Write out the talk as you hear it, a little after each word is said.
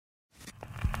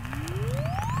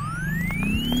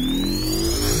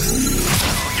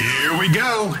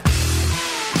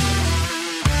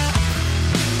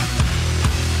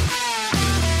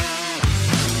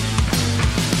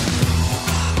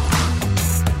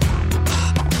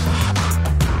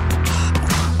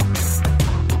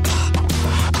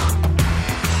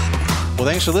Well,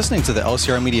 thanks for listening to the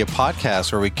LCR Media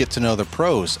Podcast, where we get to know the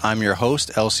pros. I'm your host,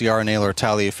 LCR Naylor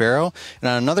Taliaferro, and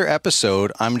on another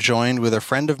episode, I'm joined with a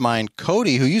friend of mine,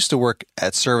 Cody, who used to work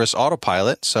at Service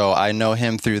Autopilot, so I know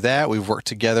him through that. We've worked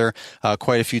together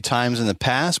quite a few times in the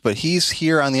past, but he's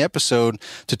here on the episode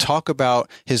to talk about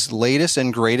his latest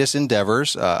and greatest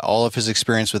endeavors, all of his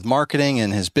experience with marketing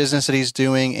and his business that he's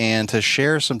doing, and to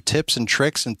share some tips and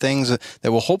tricks and things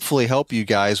that will hopefully help you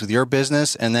guys with your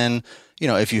business. And then, you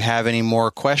know, if you have any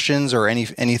more questions or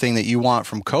anything that you want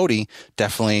from Cody,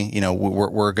 definitely, you know,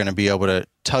 we're going to be able to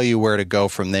tell you where to go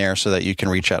from there so that you can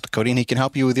reach out to Cody and he can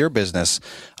help you with your business.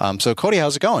 So Cody,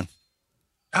 how's it going?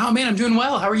 Oh man, I'm doing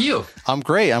well. How are you? I'm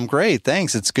great.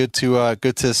 Thanks. It's good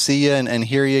to see you and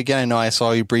hear you again. I know I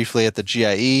saw you briefly at the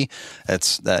GIE.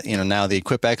 It's that, you know, now the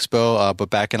Equip Expo, but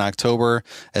back in October,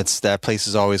 that place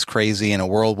is always crazy and a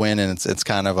whirlwind, and it's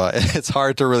kind of it's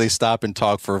hard to really stop and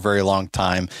talk for a very long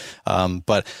time.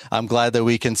 But I'm glad that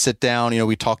we can sit down. You know,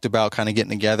 we talked about kind of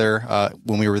getting together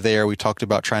when we were there. We talked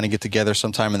about trying to get together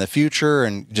sometime in the future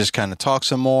and just kind of talk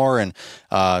some more and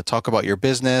talk about your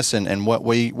business and what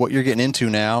you're getting into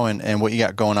now and what you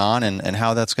got going on and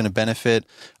how that's going to benefit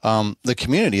the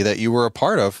community that you were a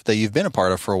part of, that you've been a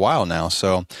part of for a while now.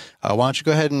 So why don't you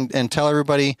go ahead and tell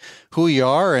everybody who you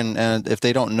are, and if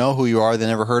they don't know who you are, they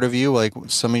never heard of you, like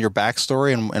some of your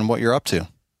backstory and what you're up to.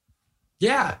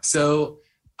 Yeah. So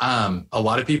a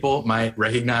lot of people might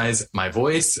recognize my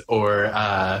voice or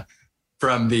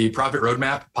from the Profit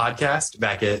Roadmap podcast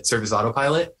back at Service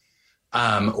Autopilot.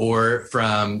 Or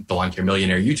from the Lawn Care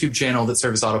Millionaire YouTube channel that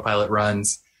Service Autopilot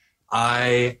runs.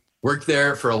 I worked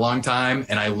there for a long time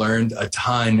and I learned a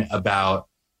ton about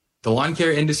the lawn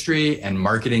care industry and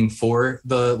marketing for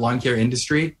the lawn care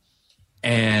industry.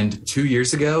 And 2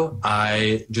 years ago,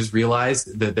 I just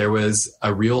realized that there was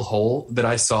a real hole that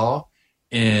I saw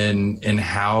in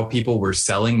how people were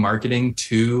selling marketing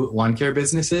to lawn care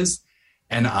businesses.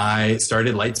 And I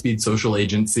started Lightspeed Social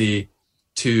Agency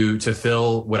to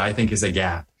fill what I think is a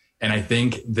gap. And I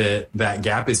think that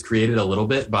gap is created a little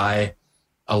bit by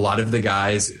a lot of the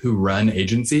guys who run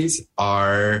agencies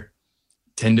are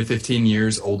 10 to 15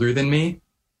 years older than me.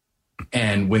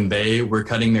 And when they were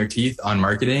cutting their teeth on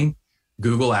marketing,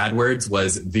 Google AdWords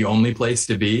was the only place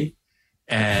to be.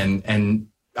 And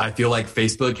I feel like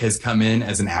Facebook has come in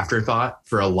as an afterthought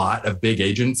for a lot of big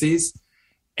agencies.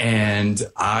 And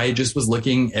I just was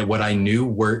looking at what I knew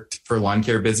worked for lawn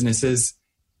care businesses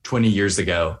 20 years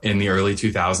ago in the early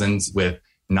 2000s with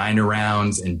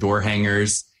 9-arounds and door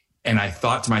hangers. And I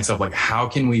thought to myself, like, how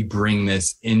can we bring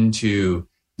this into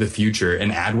the future?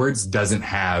 And AdWords doesn't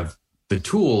have the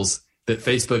tools that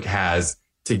Facebook has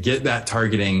to get that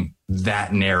targeting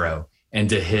that narrow and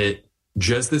to hit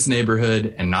just this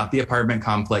neighborhood and not the apartment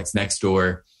complex next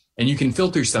door. And you can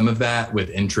filter some of that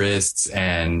with interests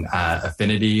and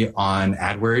affinity on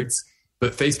AdWords.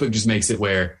 But Facebook just makes it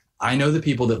where I know the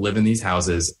people that live in these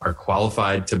houses are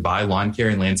qualified to buy lawn care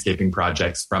and landscaping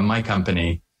projects from my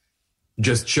company.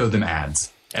 Just show them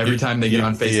ads. Every time they get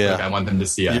on Facebook, I want them to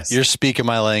see us. You're speaking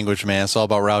my language, man. It's all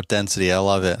about route density. I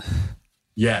love it.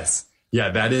 Yes. Yeah,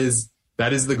 that is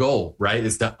the goal, right?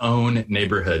 Is to own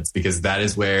neighborhoods, because that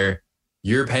is where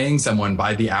you're paying someone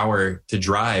by the hour to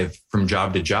drive from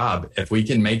job to job. If we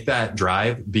can make that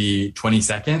drive be 20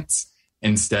 seconds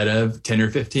instead of 10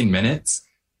 or 15 minutes,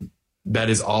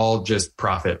 that is all just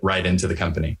profit right into the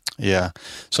company. Yeah.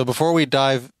 So before we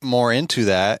dive more into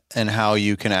that and how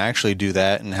you can actually do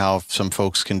that and how some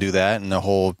folks can do that and the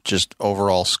whole just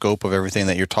overall scope of everything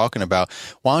that you're talking about,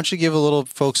 why don't you give a little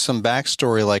folks some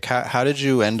backstory? Like how did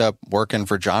you end up working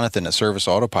for Jonathan at Service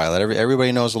Autopilot?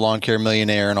 Everybody knows the Lawn Care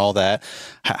Millionaire and all that.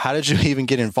 How did you even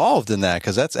get involved in that?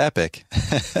 Because that's epic.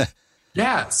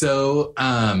 Yeah. So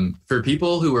for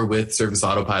people who were with Service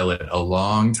Autopilot a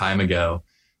long time ago,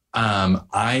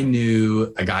 I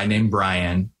knew a guy named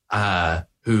Brian,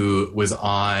 who was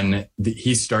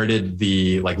he started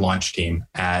the launch team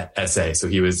at SA. So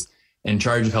he was in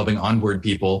charge of helping onboard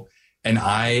people. And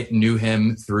I knew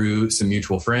him through some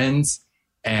mutual friends,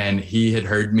 and he had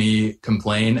heard me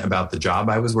complain about the job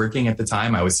I was working at the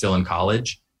time. I was still in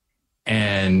college,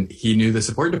 and he knew the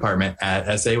support department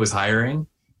at SA was hiring.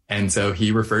 And so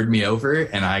he referred me over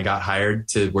and I got hired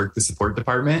to work the support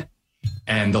department.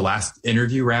 And the last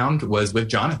interview round was with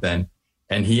Jonathan,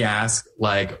 and he asked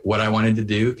what I wanted to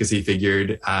do, because he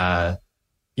figured, I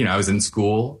was in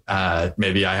school.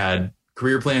 Maybe I had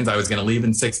career plans. I was going to leave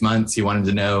in 6 months. He wanted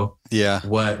to know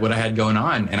what I had going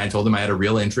on. And I told him I had a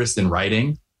real interest in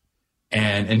writing.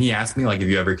 And he asked me, have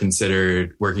you ever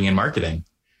considered working in marketing?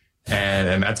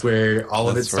 And that's where all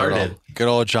of it started. Good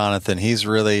old Jonathan. He's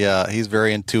really, he's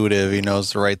very intuitive. He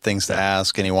knows the right things to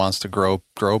ask, and he wants to grow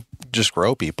just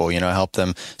grow people, help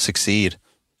them succeed.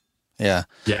 Yeah.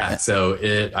 Yeah. So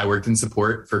I worked in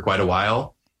support for quite a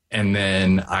while. And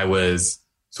then I was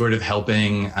sort of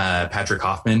helping Patrick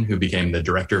Hoffman, who became the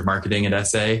director of marketing at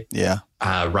SA,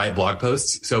 write blog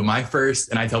posts. So my first,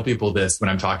 and I tell people this when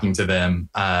I'm talking to them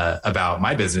about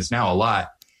my business now a lot,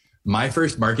 my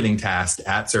first marketing task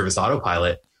at Service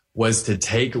Autopilot was to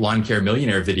take Lawn Care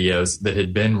Millionaire videos that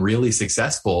had been really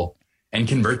successful and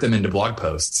convert them into blog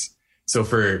posts. So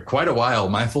for quite a while,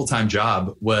 my full-time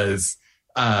job was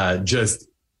just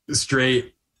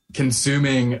straight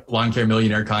consuming Lawn Care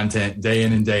Millionaire content day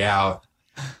in and day out.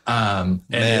 And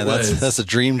man, that's a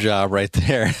dream job right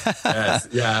there. Yes,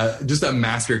 yeah, just a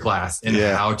masterclass in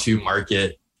how to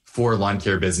market for lawn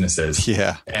care businesses.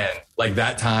 Yeah, and like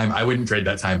that time, I wouldn't trade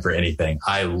that time for anything.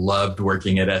 I loved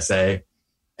working at SA,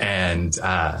 and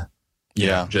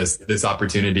just this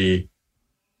opportunity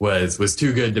was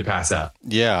too good to pass up.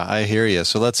 Yeah, I hear you.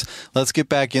 So let's get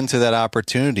back into that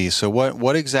opportunity. So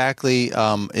what exactly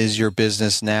is your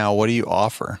business now? What do you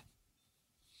offer?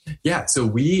 Yeah, so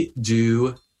we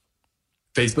do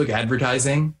Facebook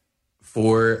advertising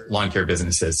for lawn care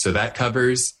businesses. So that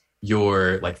covers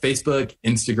your like Facebook,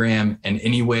 Instagram, and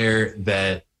anywhere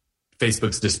that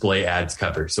Facebook's display ads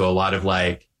cover. So a lot of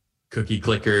like Cookie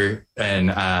Clicker and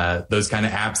those kind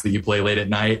of apps that you play late at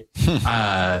night,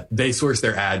 they source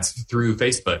their ads through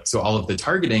Facebook. So all of the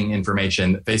targeting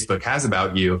information that Facebook has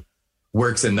about you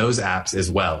works in those apps as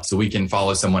well. So we can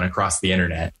follow someone across the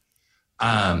internet.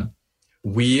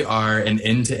 We are an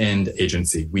end-to-end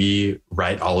agency. We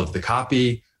write all of the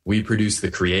copy. We produce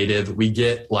the creative. We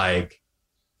get like,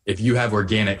 if you have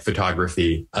organic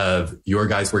photography of your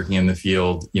guys working in the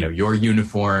field, your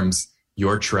uniforms,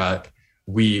 your truck,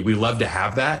 we love to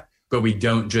have that, but we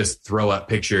don't just throw up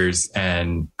pictures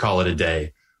and call it a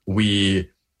day. We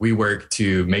work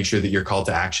to make sure that your call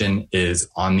to action is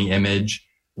on the image.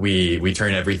 We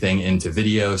turn everything into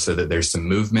video so that there's some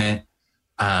movement.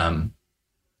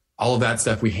 All of that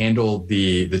stuff, we handle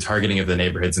the targeting of the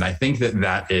neighborhoods. And I think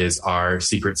that is our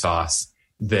secret sauce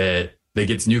that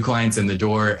gets new clients in the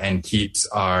door and keeps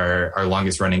our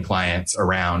longest running clients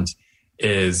around,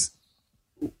 is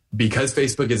because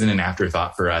Facebook isn't an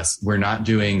afterthought for us. We're not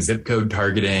doing zip code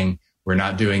targeting. We're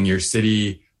not doing your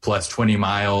city plus 20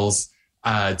 miles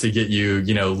to get you,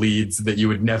 leads that you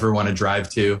would never want to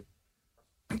drive to.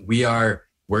 We are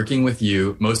working with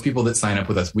you. Most people that sign up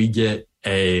with us, we get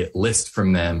a list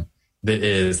from them that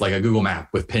is like a Google map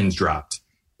with pins dropped,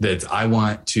 that I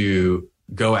want to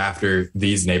go after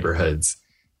these neighborhoods.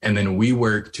 And then we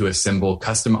work to assemble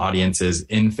custom audiences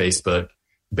in Facebook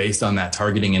based on that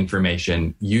targeting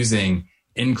information using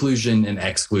inclusion and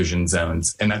exclusion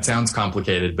zones. And that sounds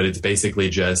complicated, but it's basically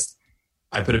just,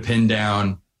 I put a pin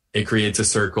down, it creates a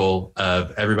circle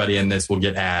of everybody in this will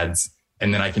get ads.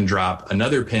 And then I can drop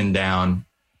another pin down,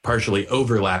 partially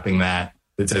overlapping that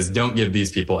says, don't give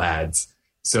these people ads.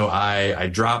 So I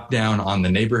drop down on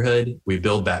the neighborhood. We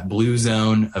build that blue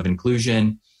zone of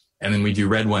inclusion, and then we do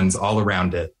red ones all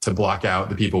around it to block out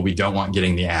the people we don't want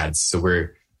getting the ads. So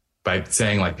we're, by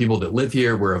saying like people that live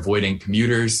here, we're avoiding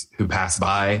commuters who pass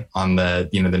by on the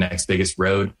next biggest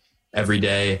road every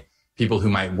day, people who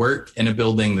might work in a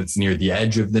building that's near the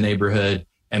edge of the neighborhood.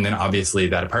 And then obviously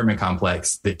that apartment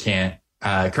complex that can't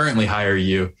currently hire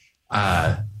you.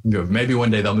 Maybe one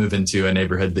day they'll move into a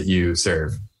neighborhood that you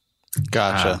serve.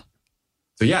 Gotcha.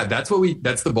 So yeah, that's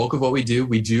the bulk of what we do.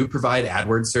 We do provide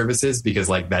AdWords services because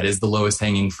like that is the lowest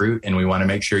hanging fruit. And we want to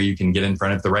make sure you can get in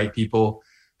front of the right people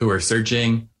who are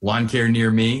searching lawn care near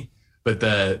me. But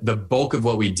the bulk of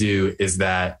what we do is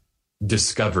that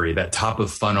discovery, that top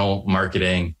of funnel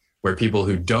marketing, where people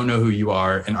who don't know who you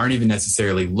are and aren't even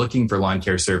necessarily looking for lawn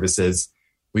care services,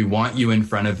 we want you in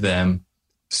front of them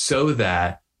so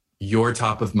that you're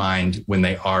top of mind when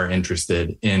they are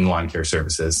interested in lawn care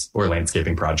services or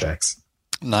landscaping projects.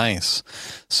 Nice.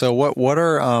 So what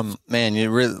are, man,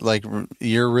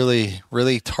 you're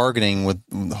really targeting with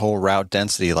the whole route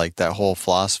density, like that whole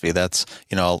philosophy. That's,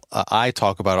 I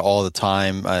talk about it all the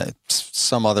time.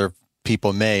 Some other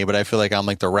people may, but I feel like I'm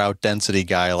like the route density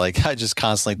guy. Like I just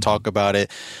constantly talk about it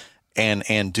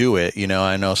and do it.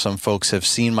 I know some folks have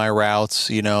seen my routes,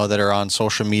 that are on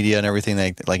social media and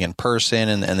everything, like in person,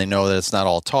 and they know that it's not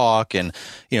all talk. And,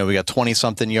 we got 20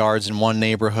 something yards in one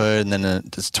neighborhood, and then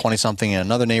it's 20 something in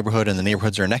another neighborhood, and the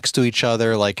neighborhoods are next to each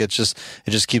other. Like it just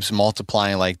keeps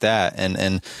multiplying like that.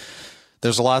 And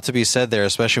there's a lot to be said there,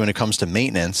 especially when it comes to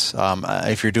maintenance.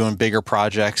 If you're doing bigger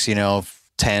projects,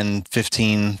 $10,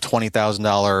 $15,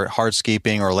 $20,000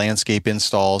 hardscaping or landscape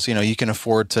installs, you can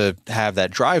afford to have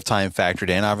that drive time factored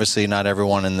in. Obviously, not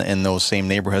everyone in those same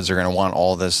neighborhoods are going to want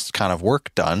all this kind of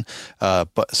work done.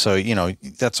 But so,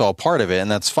 that's all part of it,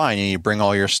 and that's fine. You bring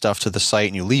all your stuff to the site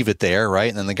and you leave it there, right?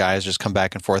 And then the guys just come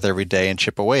back and forth every day and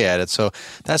chip away at it. So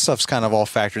that stuff's kind of all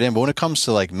factored in. But when it comes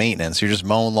to like maintenance, you're just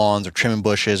mowing lawns or trimming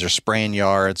bushes or spraying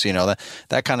yards,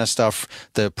 that kind of stuff,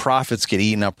 the profits get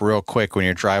eaten up real quick when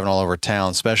you're driving all over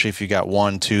town, especially if you got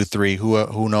 1, 2, 3,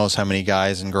 who knows how many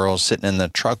guys and girls sitting in the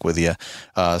truck with you,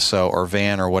 or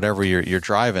van or whatever you're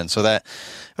driving. So that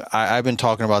I've been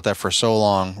talking about that for so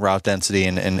long, route density,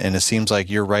 and it seems like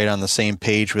you're right on the same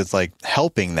page with like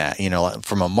helping that,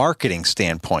 from a marketing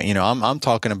standpoint. I'm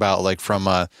talking about like from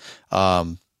a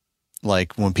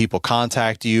like when people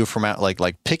contact you from out,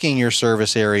 like picking your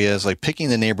service areas, like picking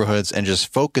the neighborhoods and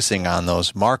just focusing on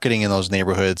those, marketing in those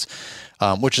neighborhoods,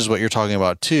 which is what you're talking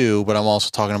about too. But I'm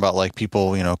also talking about like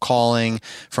people, calling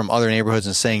from other neighborhoods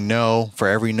and saying no. For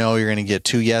every no, you're going to get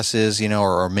 2 yeses,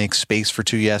 or make space for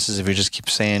 2 yeses. If you just keep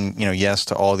saying, yes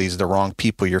to all the wrong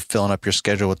people, you're filling up your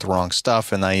schedule with the wrong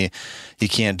stuff. And now you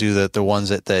can't do the ones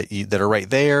that are right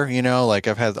there. Like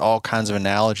I've had all kinds of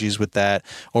analogies with that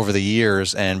over the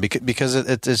years. And because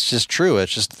it's just true.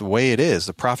 It's just the way it is.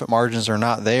 The profit margins are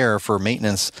not there for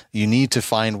maintenance. You need to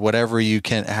find however you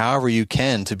can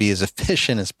to be as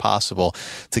efficient as possible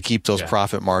to keep those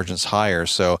profit margins higher.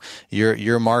 So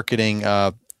your marketing,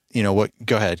 what?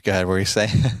 Go ahead. What were you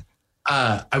saying?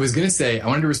 I was going to say I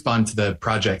wanted to respond to the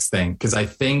projects thing because I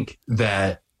think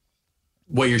that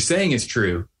what you're saying is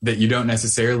true. That you don't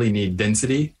necessarily need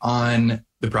density on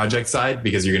the project side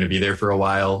because you're going to be there for a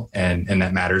while, and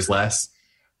that matters less.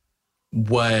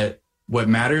 What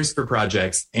matters for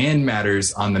projects and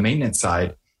matters on the maintenance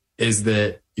side is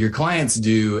that your clients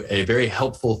do a very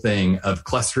helpful thing of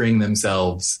clustering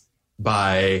themselves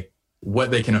by what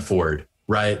they can afford,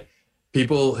 right?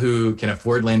 People who can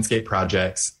afford landscape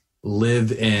projects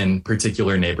live in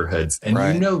particular neighborhoods, and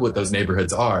right. You know what those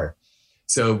neighborhoods are.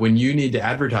 So when you need to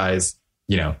advertise,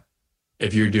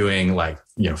 if you're doing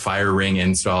fire ring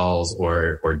installs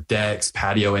or decks,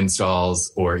 patio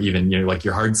installs, or even, like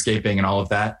your hardscaping and all of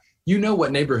that,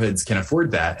 what neighborhoods can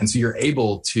afford that. And so you're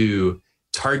able to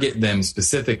target them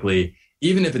specifically,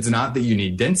 even if it's not that you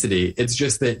need density. It's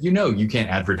just that, you can't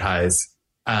advertise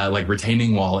like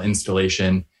retaining wall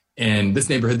installation in this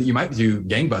neighborhood that you might do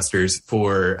gangbusters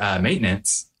for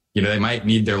maintenance. They might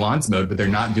need their lawns mowed, but they're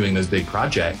not doing those big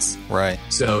projects. Right.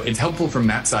 So it's helpful from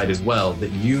that side as well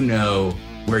that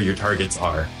where your targets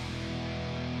are.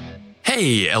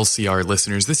 Hey, LCR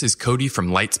listeners, this is Cody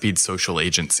from Lightspeed Social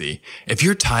Agency. If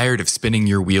you're tired of spinning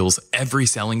your wheels every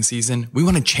selling season, we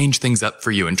want to change things up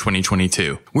for you in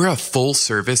 2022. We're a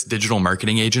full-service digital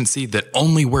marketing agency that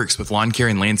only works with lawn care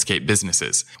and landscape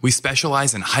businesses. We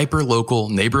specialize in hyper-local,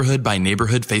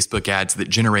 neighborhood-by-neighborhood Facebook ads that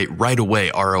generate right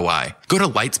away ROI. Go to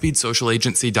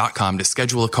lightspeedsocialagency.com to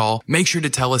schedule a call. Make sure to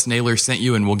tell us Naylor sent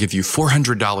you, and we'll give you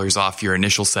 $400 off your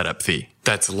initial setup fee.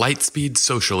 That's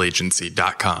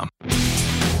lightspeedsocialagency.com.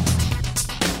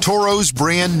 Toro's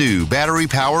brand new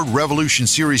battery-powered Revolution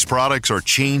Series products are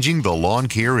changing the lawn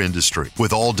care industry.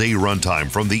 With all-day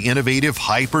runtime from the innovative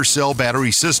HyperCell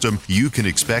battery system, you can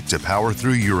expect to power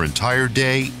through your entire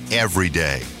day, every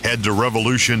day. Head to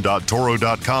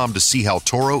revolution.toro.com to see how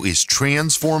Toro is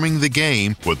transforming the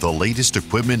game with the latest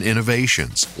equipment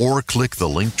innovations, or click the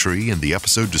link tree in the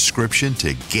episode description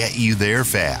to get you there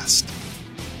fast.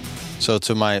 So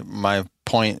to my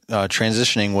point,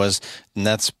 transitioning was, and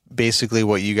that's basically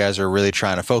what you guys are really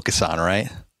trying to focus on, right?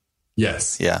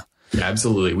 Yes. Yeah,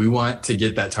 absolutely. We want to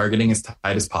get that targeting as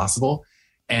tight as possible.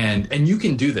 And you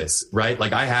can do this, right?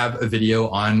 Like I have a video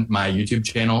on my YouTube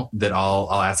channel that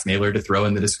I'll ask Naylor to throw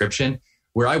in the description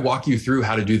where I walk you through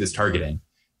how to do this targeting.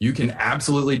 You can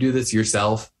absolutely do this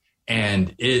yourself,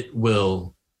 and it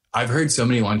will. I've heard so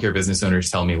many lawn care business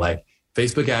owners tell me like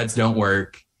Facebook ads don't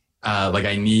work. Like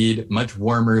I need much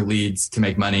warmer leads to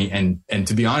make money. And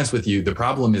to be honest with you, the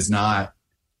problem is not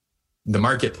the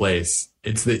marketplace.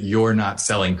 It's that you're not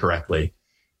selling correctly.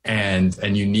 And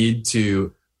you need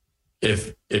to,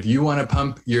 if you want to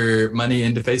pump your money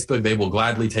into Facebook, they will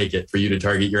gladly take it for you to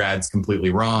target your ads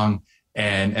completely wrong.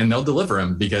 And they'll deliver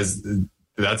them because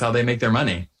that's how they make their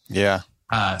money. Yeah.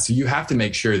 So you have to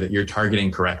make sure that you're targeting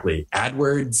correctly.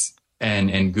 AdWords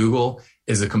and Google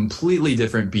is a completely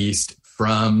different beast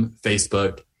from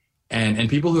Facebook, and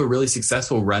people who are really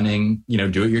successful running,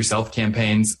 do-it-yourself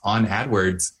campaigns on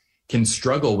AdWords can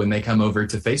struggle when they come over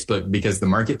to Facebook because the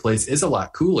marketplace is a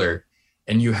lot cooler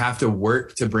and you have to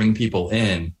work to bring people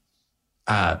in.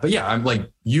 But yeah, I'm like,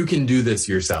 you can do this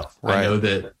yourself. Right. I know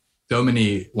that so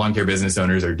many lawn care business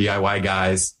owners are DIY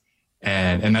guys,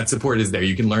 and that support is there.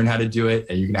 You can learn how to do it,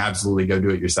 and you can absolutely go do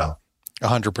it yourself.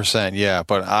 100%. Yeah.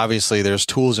 But obviously there's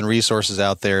tools and resources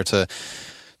out there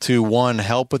to one,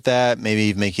 help with that,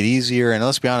 maybe make it easier. And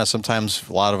let's be honest, sometimes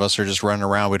a lot of us are just running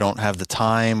around. We don't have the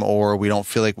time, or we don't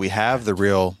feel like we have the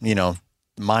real,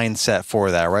 mindset for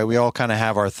that, right? We all kind of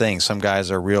have our things. Some guys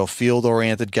are real field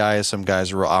oriented guys. Some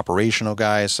guys are real operational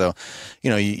guys. So,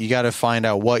 you got to find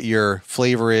out what your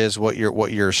flavor is, what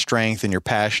your strength and your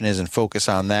passion is, and focus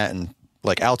on that, and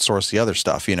like outsource the other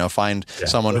stuff, find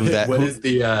someone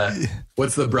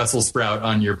what's the Brussels sprout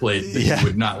on your plate that you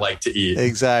would not like to eat?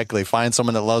 Exactly. Find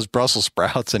someone that loves Brussels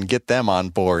sprouts and get them on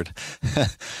board.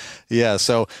 Yeah.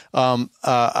 So,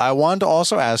 I wanted to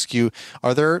also ask you,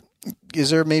 is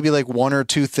there maybe like one or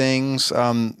two things,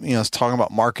 talking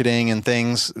about marketing and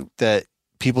things that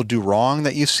people do wrong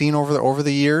that you've seen over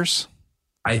the years?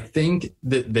 I think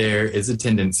that there is a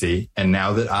tendency, and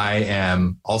now that I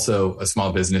am also a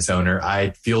small business owner,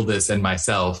 I feel this in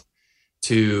myself,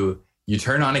 you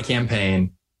turn on a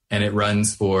campaign and it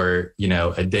runs for,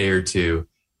 a day or two,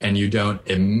 and you don't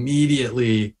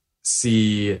immediately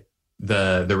see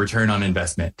the return on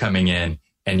investment coming in,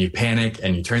 and you panic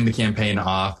and you turn the campaign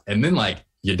off, and then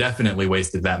you definitely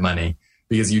wasted that money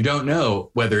because you don't know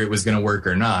whether it was going to work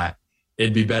or not.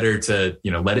 It'd be better to,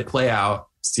 let it play out,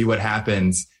 see what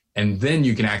happens. And then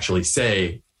you can actually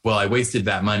say, well, I wasted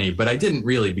that money, but I didn't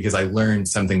really, because I learned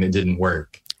something that didn't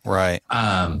work. Right.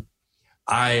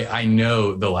 I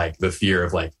know the fear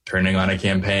of turning on a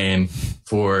campaign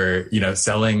for,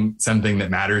 selling something that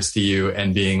matters to you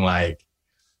and being like,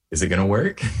 is it going to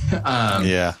work?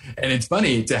 Yeah. And it's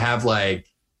funny to have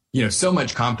so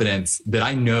much confidence that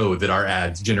I know that our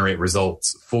ads generate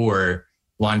results for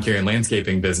lawn care and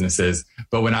landscaping businesses.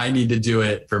 But when I need to do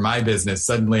it for my business,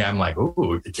 suddenly I'm like,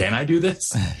 oh, can I do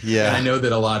this? Yeah. And I know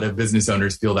that a lot of business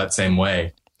owners feel that same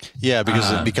way. Yeah.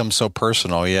 Because it becomes so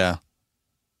personal. Yeah.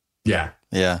 Yeah.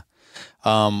 Yeah.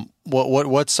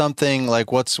 What's something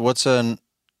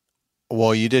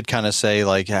well, you did kind of say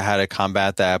how to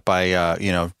combat that by,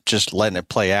 just letting it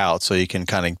play out so you can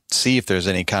kind of see if there's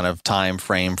any kind of time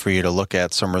frame for you to look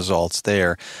at some results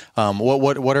there.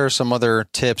 What are some other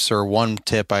tips, or one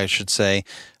tip I should say,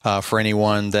 for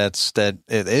anyone that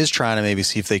is trying to maybe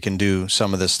see if they can do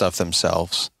some of this stuff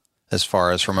themselves as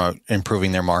far as from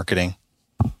improving their marketing?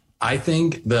 I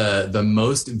think the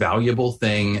most valuable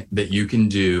thing that you can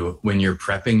do when you're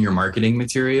prepping your marketing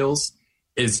materials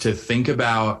is to think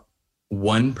about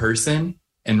one person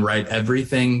and write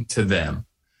everything to them.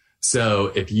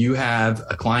 So if you have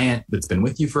a client that's been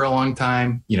with you for a long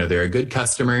time, they're a good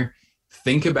customer,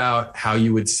 think about how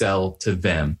you would sell to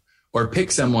them, or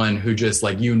pick someone who just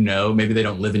maybe they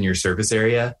don't live in your service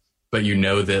area, but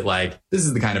that this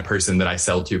is the kind of person that I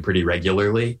sell to pretty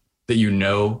regularly,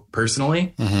 that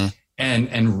personally, mm-hmm.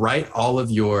 and write all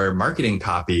of your marketing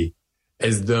copy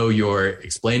as though you're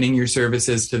explaining your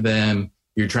services to them.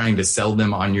 You're trying to sell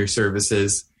them on your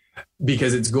services,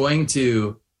 because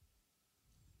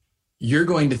you're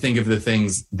going to think of the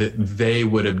things that they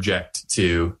would object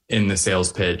to in the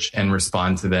sales pitch and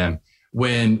respond to them.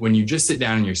 When you just sit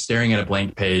down and you're staring at a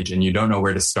blank page and you don't know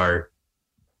where to start,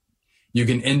 you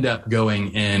can end up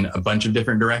going in a bunch of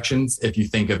different directions if you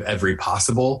think of every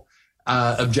possible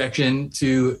objection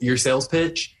to your sales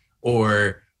pitch.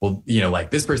 Or, well,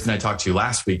 this person I talked to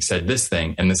last week said this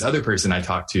thing, and this other person I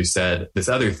talked to said this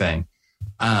other thing.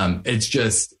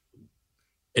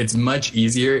 It's much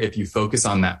easier if you focus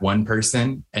on that one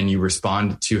person and you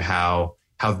respond to how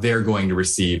they're going to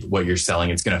receive what you're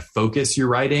selling. It's going to focus your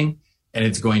writing, and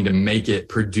it's going to make it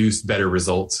produce better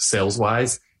results sales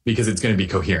wise, because it's going to be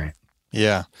coherent.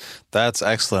 Yeah, that's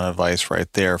excellent advice right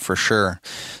there for sure.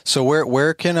 So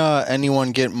where can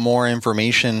anyone get more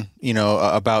information,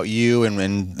 about you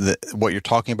and what you're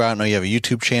talking about? I know you have a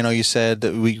YouTube channel, you said,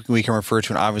 that we can refer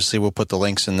to, and obviously we'll put the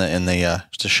links in the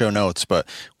show notes, but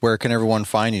where can everyone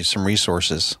find you, some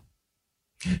resources?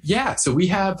 Yeah, so we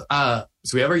have our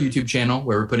YouTube channel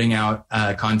where we're putting out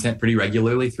content pretty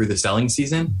regularly through the selling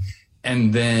season.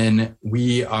 And then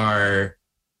we have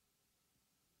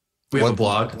a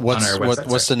blog on our website.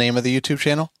 What's the name of the YouTube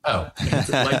channel? Oh, it's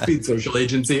Lightspeed Social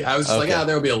Agency. I was just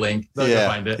there'll be a link. They'll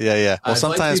find it. Yeah. Well,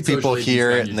 sometimes people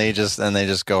hear it and they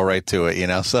just go right to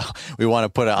it, So we want to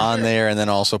put it on there, and then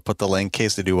also put the link in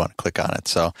case they do want to click on it.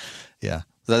 So yeah,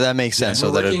 that makes sense.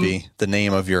 So that it'd be the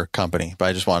name of your company, but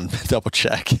I just wanted to double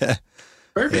check.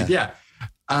 Perfect. Yeah.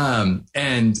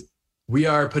 And we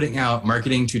are putting out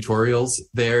marketing tutorials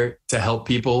there to help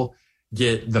people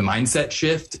get the mindset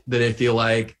shift that I feel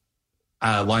like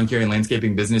lawn care and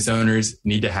landscaping business owners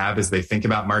need to have as they think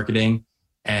about marketing.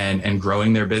 and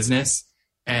growing their business,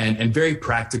 and very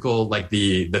practical, like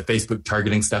the Facebook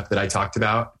targeting stuff that I talked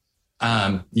about.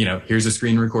 Here's a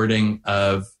screen recording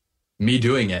of me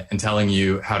doing it and telling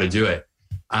you how to do it,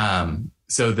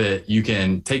 so that you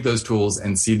can take those tools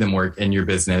and see them work in your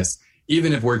business.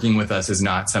 Even if working with us is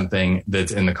not something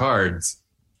that's in the cards,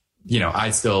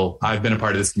 I've been a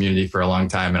part of this community for a long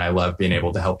time, and I love being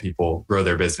able to help people grow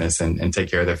their business and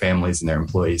take care of their families and their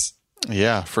employees.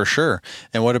 Yeah, for sure.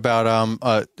 And what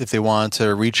about if they want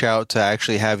to reach out to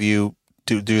actually have you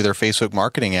do their Facebook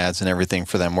marketing ads and everything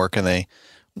for them? Where can they?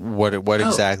 What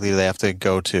exactly do they have to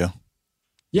go to?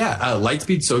 Yeah,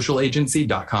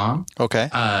 lightspeedsocialagency.com. Okay.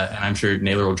 And I'm sure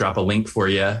Naylor will drop a link for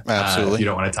you. Absolutely. If you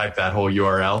don't want to type that whole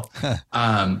URL.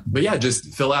 But yeah,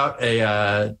 just fill out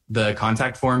the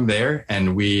contact form there, and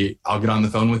I'll get on the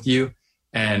phone with you.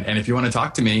 And if you want to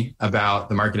talk to me about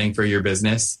the marketing for your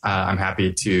business, I'm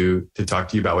happy to talk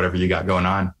to you about whatever you got going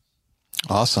on.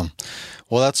 Awesome.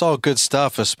 Well, that's all good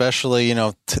stuff, especially,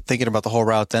 thinking about the whole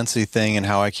route density thing and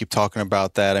how I keep talking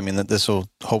about that. I mean, that this will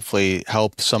hopefully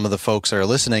help some of the folks that are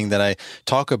listening that I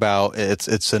talk about.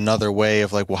 It's another way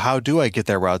of like, well, how do I get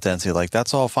that route density? Like,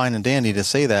 that's all fine and dandy to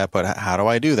say that, but how do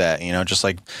I do that? Just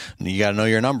like you got to know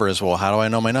your numbers. Well, how do I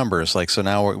know my numbers? Like, so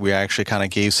now we actually kind of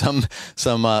gave some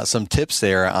tips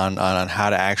there on how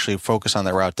to actually focus on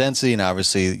that route density. And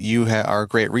obviously you are a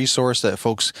great resource that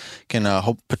folks can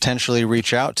potentially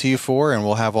reach out to you for. And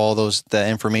we'll have all that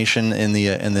information in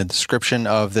the description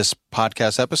of this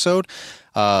podcast episode.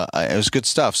 It was good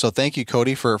stuff. So thank you,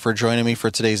 Cody, for joining me for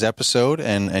today's episode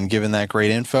and giving that great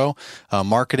info.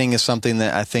 Marketing is something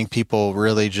that I think people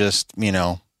really just,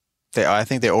 I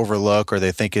think they overlook, or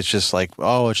they think it's just like,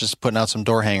 oh, it's just putting out some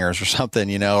door hangers or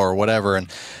something, or whatever.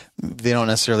 And they don't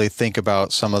necessarily think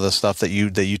about some of the stuff that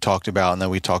you talked about and that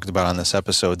we talked about on this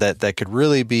episode that could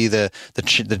really be the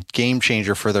game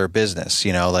changer for their business.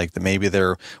 Like maybe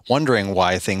they're wondering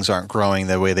why things aren't growing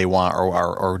the way they want,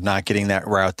 or not getting that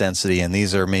route density. And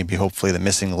these are maybe hopefully the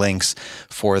missing links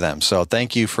for them. So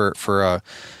thank you for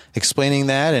explaining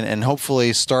that and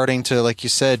hopefully starting to, like you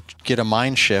said, get a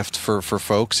mind shift for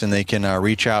folks, and they can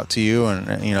reach out to you and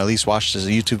at least watch the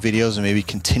YouTube videos and maybe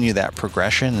continue that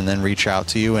progression, and then reach out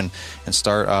to you and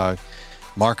start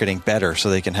marketing better, so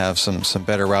they can have some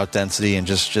better route density and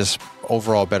just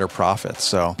overall better profits.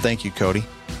 So thank you, Cody.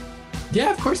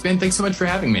 Yeah, of course, man. Thanks so much for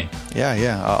having me.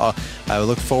 Yeah. I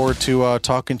look forward to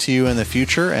talking to you in the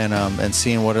future and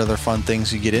seeing what other fun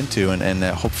things you get into, and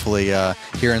hopefully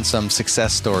hearing some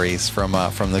success stories from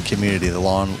the community, the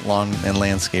lawn and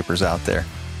landscapers out there.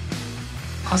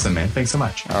 Awesome, man. Thanks so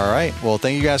much. All right. Well,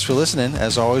 thank you guys for listening.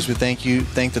 As always, we thank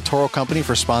the Toro Company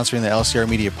for sponsoring the LCR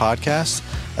Media Podcast.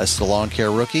 That's the Lawn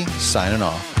Care Rookie signing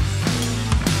off.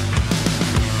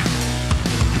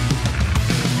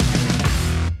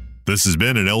 This has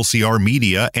been an LCR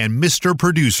Media and Mr.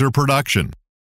 Producer production.